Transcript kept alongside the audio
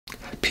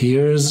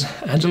pears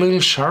and a little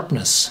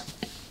sharpness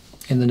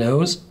in the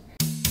nose.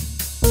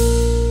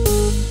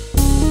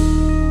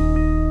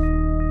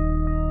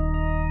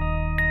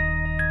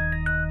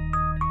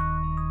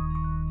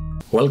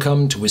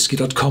 Welcome to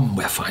Whisky.com,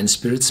 where fine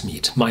spirits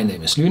meet. My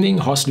name is Lüning,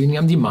 Horst Lüning.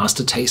 I'm the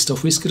master taster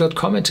of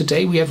Whisky.com, and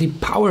today we have the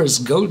Powers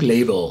Gold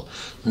Label,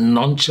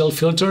 non-chill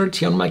filtered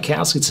here on my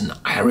cask. It's an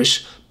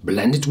Irish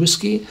blended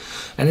whiskey,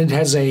 and it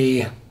has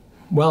an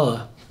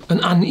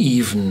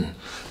uneven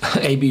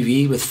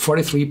ABV with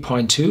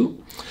 43.2.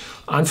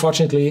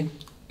 Unfortunately,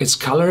 it's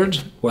colored.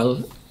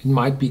 Well, it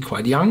might be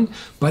quite young,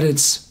 but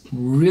it's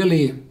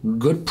really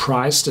good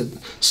priced at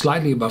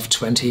slightly above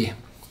 20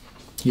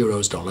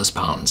 euros, dollars,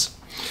 pounds.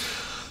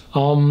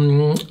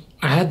 I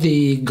had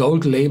the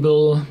gold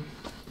label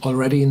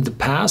already in the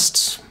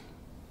past,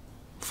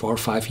 4 or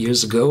 5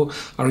 years ago.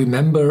 I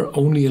remember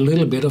only a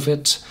little bit of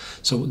it.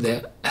 So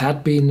there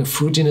had been a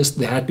fruitiness,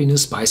 there had been a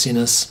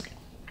spiciness.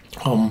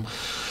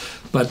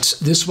 But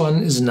this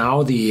one is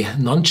now the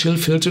non-chill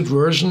filtered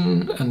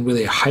version and with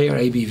a higher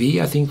ABV.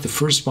 I think the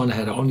first one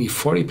had only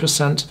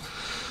 40%.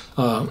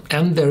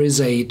 And there is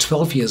a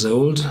 12 years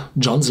old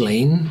John's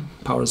Lane,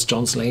 Powers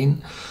John's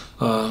Lane,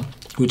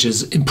 which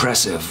is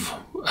impressive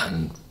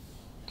and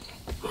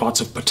lots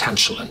of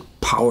potential and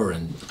power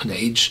and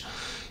age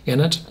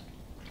in it.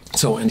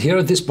 So, and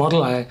here this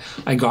bottle I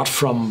got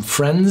from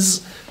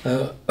friends,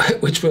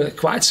 which were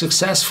quite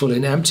successful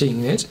in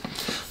emptying it.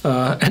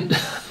 And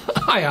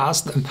I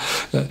asked them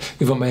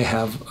if I may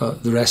have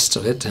the rest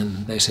of it,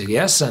 and they said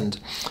yes. And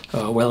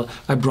well,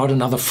 I brought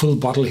another full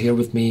bottle here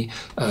with me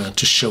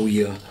to show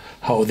you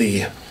how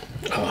the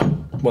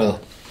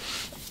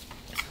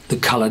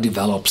color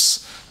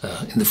develops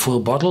in the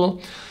full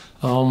bottle.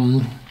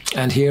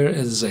 And here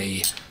is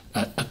a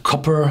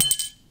copper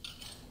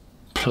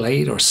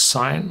plate or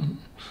sign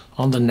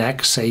on the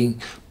neck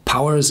saying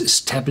Powers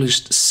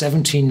established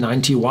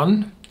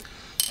 1791,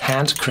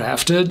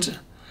 handcrafted.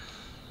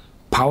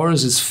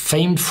 Powers is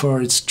famed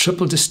for its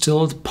triple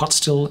distilled pot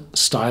still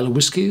style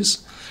whiskies,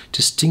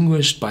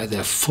 distinguished by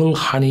their full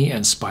honey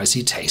and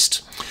spicy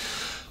taste.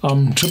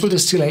 Triple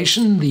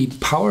distillation, the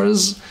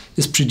Powers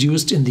is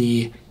produced in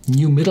the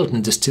New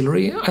Middleton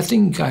distillery. I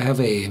think I have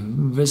a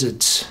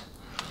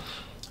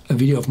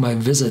video of my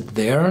visit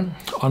there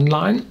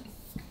online,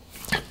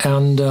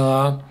 and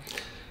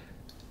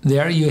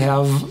there you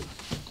have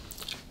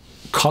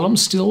column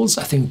stills.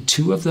 I think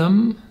 2 of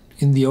them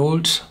in the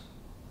old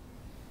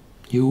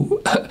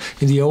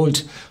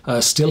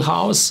still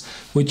house,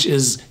 which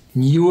is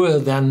newer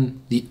than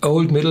the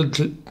old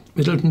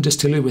Middleton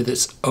distillery with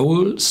its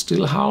old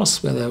still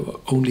house where there were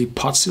only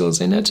pot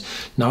stills in it.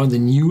 Now in the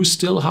new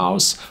still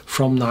house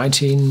from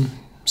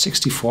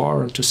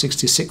 1964 to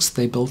 66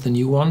 they built the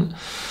new one.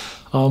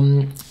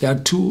 There are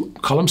 2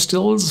 column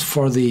stills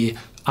for the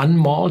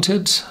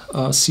unmalted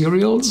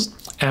cereals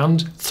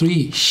and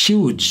 3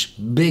 huge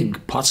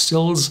big pot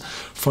stills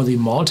for the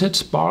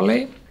malted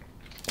barley.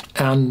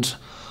 And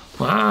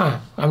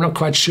I'm not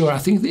quite sure. I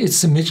think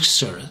it's a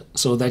mixture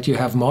so that you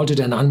have malted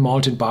and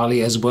unmalted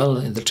barley as well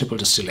in the triple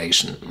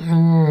distillation.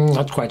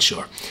 Not quite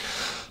sure.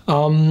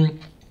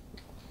 And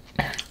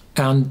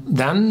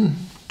then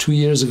 2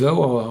 years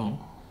ago, or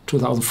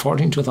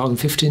 2014,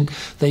 2015,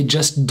 they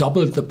just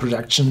doubled the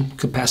production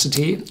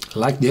capacity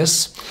like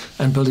this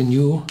and built a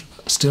new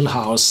still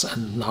house,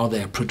 and now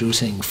they're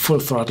producing full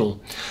throttle,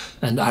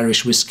 and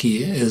Irish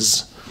whiskey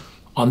is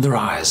on the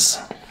rise.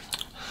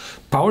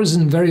 Powers is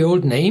a very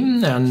old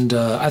name, and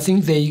I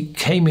think they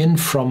came in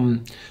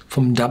from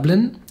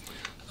Dublin.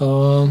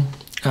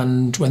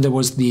 And when there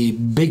was the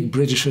big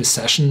British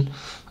recession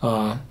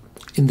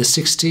in the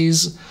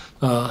 60s,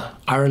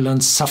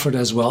 Ireland suffered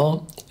as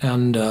well,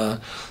 and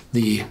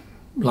the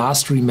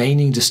last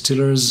remaining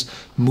distillers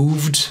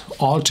moved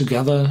all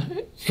together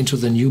into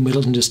the new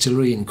Middleton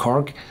distillery in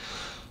Cork,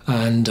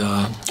 and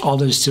all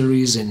the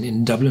distilleries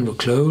in Dublin were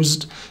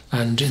closed,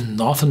 and in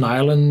Northern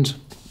Ireland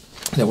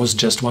there was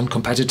just one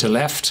competitor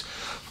left,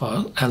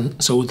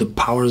 and so the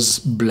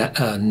Powers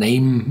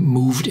name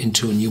moved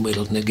into New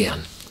Middleton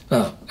again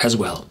as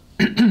well.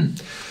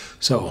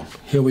 So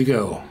here we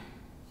go.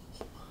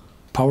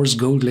 Powers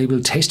Gold Label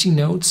tasting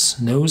notes: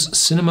 nose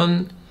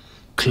cinnamon,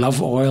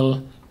 clove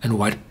oil and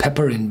white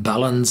pepper in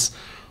balance,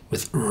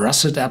 with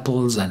russet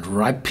apples and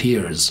ripe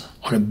pears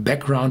on a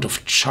background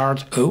of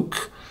charred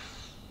oak.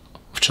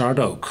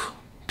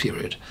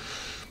 Period.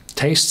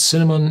 Taste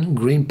cinnamon,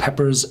 green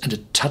peppers and a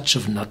touch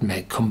of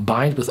nutmeg,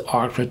 combined with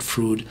orchard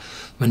fruit,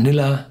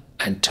 vanilla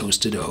and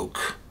toasted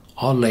oak,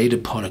 all laid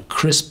upon a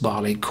crisp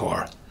barley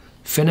core.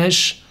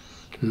 Finish: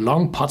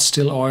 long pot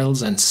still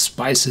oils and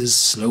spices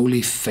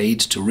slowly fade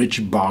to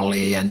rich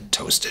barley and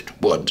toasted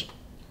wood.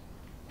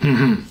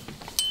 Here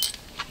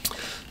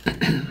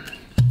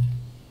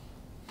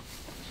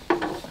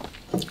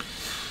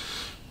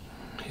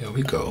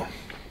we go.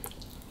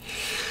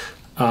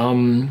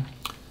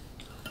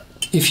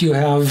 If you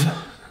have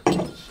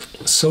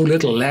so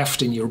little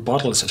left in your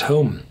bottles at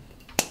home,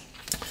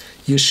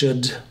 you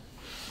should,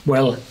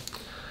 well,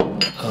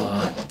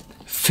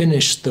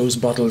 finish those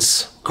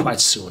bottles quite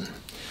soon,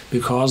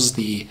 because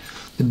the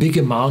big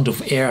amount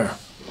of air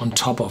on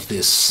top of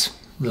this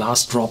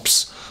last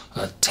drops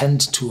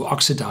tend to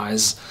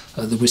oxidize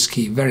the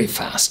whiskey very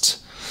fast.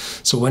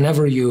 So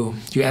whenever you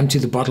empty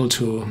the bottle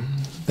to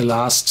the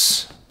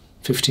last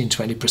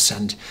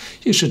 15–20%,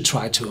 you should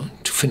try to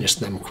finish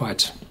them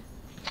quite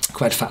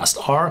fast.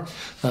 Or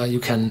you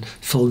can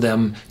fill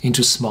them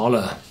into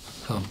smaller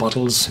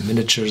bottles,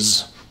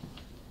 miniatures,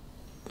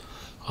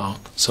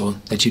 so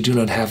that you do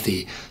not have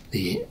the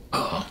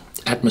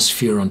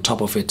atmosphere on top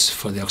of it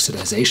for the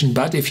oxidization.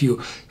 But if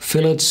you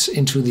fill it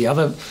into the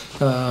other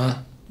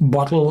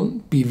bottle,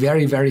 be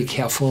very, very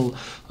careful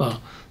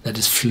that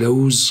it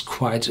flows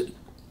quite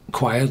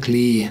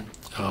quietly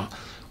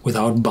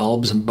without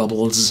bulbs and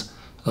bubbles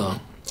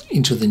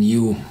into the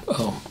new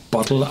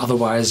bottle.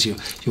 Otherwise you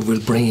will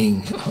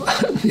bring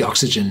the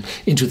oxygen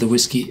into the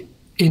whiskey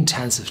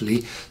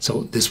intensively,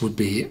 so this would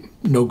be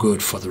no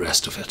good for the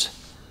rest of it.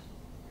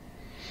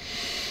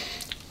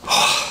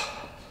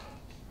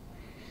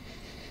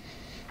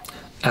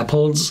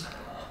 Apples,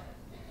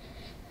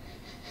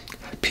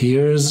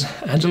 pears,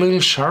 and a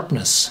little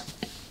sharpness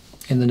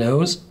in the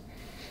nose,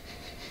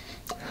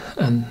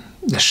 and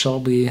there shall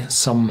be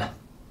some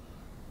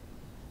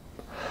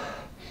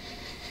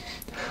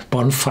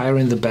bonfire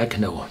in the back.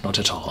 No, not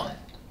at all.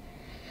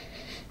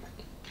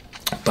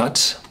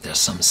 But there's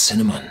some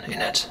cinnamon in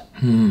it.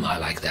 I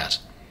like that.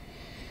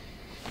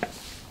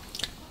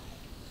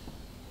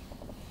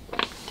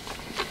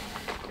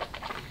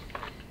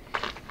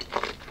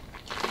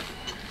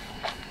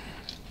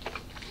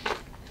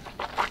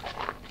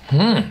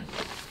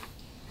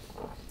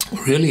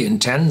 Really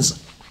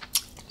intense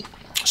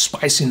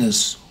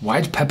spiciness,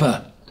 white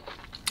pepper,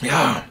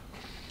 yeah,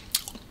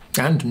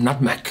 and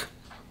nutmeg.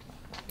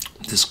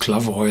 This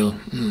clove oil,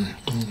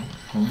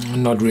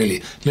 not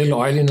really. Little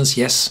oiliness,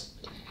 yes.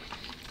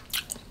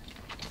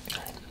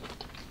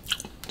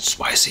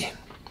 Spicy,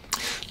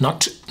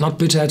 not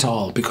bitter at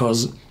all,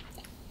 because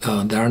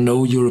there are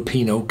no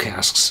European oak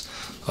casks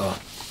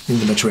in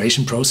the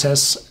maturation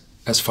process,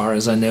 as far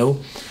as I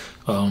know.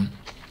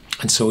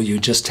 And so you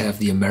just have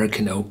the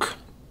American oak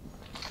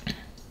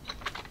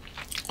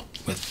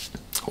with,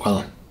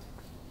 well,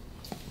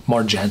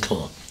 more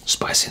gentle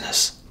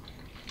spiciness.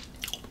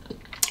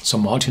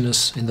 Some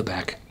maltiness in the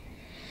back.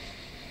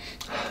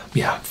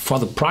 Yeah, for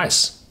the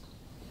price.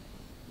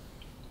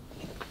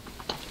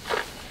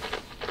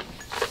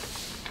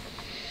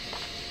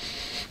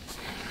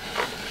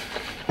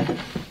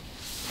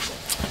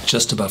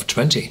 Just above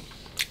 20.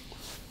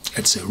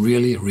 It's a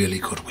really, really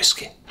good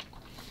whiskey.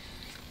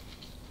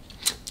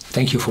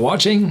 Thank you for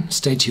watching,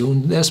 stay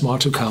tuned, there's more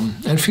to come,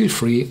 and feel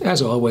free,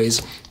 as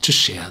always, to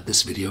share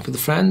this video with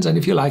friends, and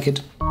if you like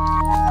it,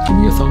 give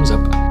me a thumbs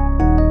up.